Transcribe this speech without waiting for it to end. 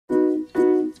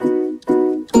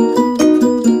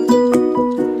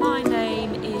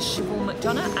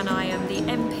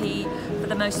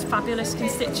most fabulous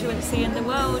constituency in the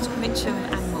world, Mitcham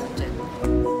and Malden.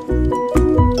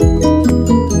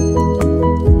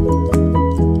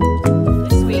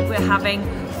 This week we're having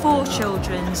 4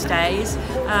 children's days,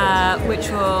 which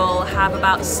will have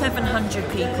about 700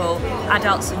 people,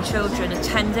 adults and children,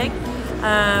 attending.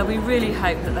 We really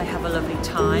hope that they have a lovely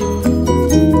time.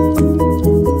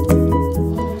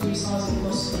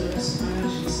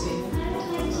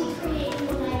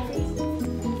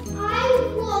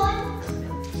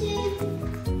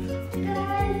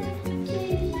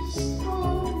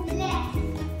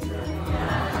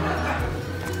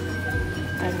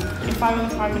 If I were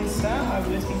the Prime Minister, I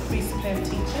would increase the pay of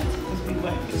teachers because we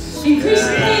work with... Increase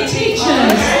the pay of teachers!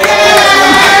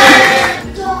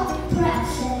 Stop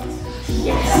Brexit!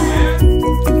 Yes!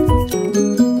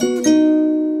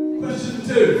 Question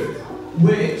 2.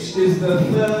 Which is the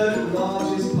 3rd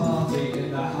largest party in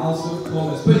the House of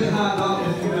Commons? Put your hand up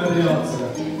if you know the answer.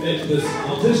 It's the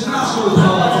Scottish National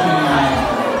Party.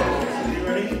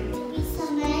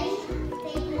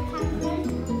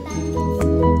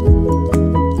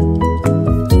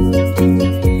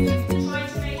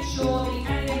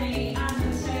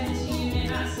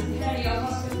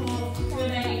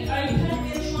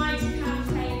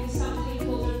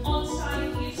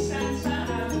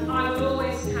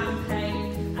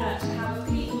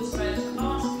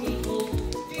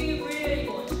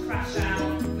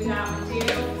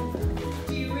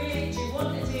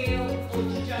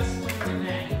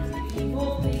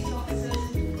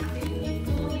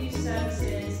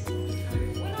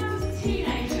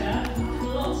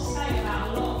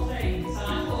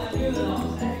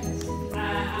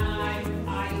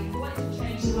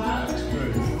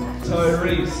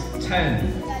 Tyrese,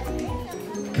 10.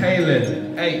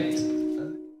 Kaylin, 8.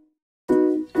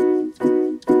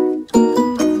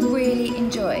 I've really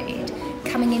enjoyed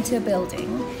coming into a building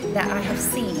that I have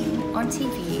seen on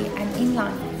TV and in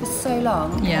life for so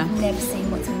long. Yeah. And I've never seen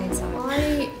what's on the inside.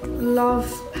 I love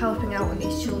helping out on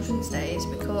these children's days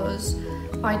because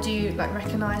I do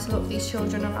recognise a lot of these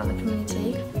children around the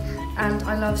community, and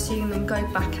I love seeing them go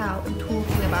back out and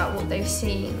talking about what they've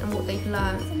seen and what they've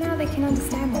learned. So now they can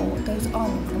understand more what goes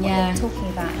on and what they're talking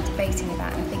about and debating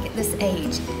about. And I think at this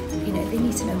age, you know, they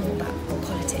need to know more about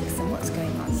politics and what's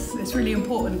going on. It's really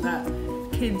important that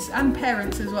kids and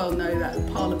parents as well know that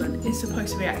Parliament is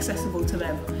supposed to be accessible to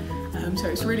them. So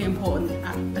it's really important,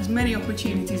 at as many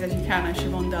opportunities as you can, as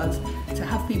Siobhan does, to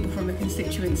have people from the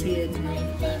constituency in. My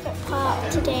favourite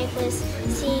part today was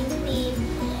seeing the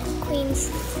Queen's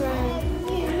Throne.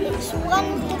 It's one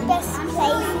of the best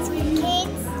places for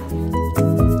kids.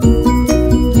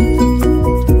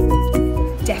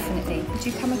 Definitely. Would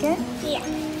you come again? Yeah.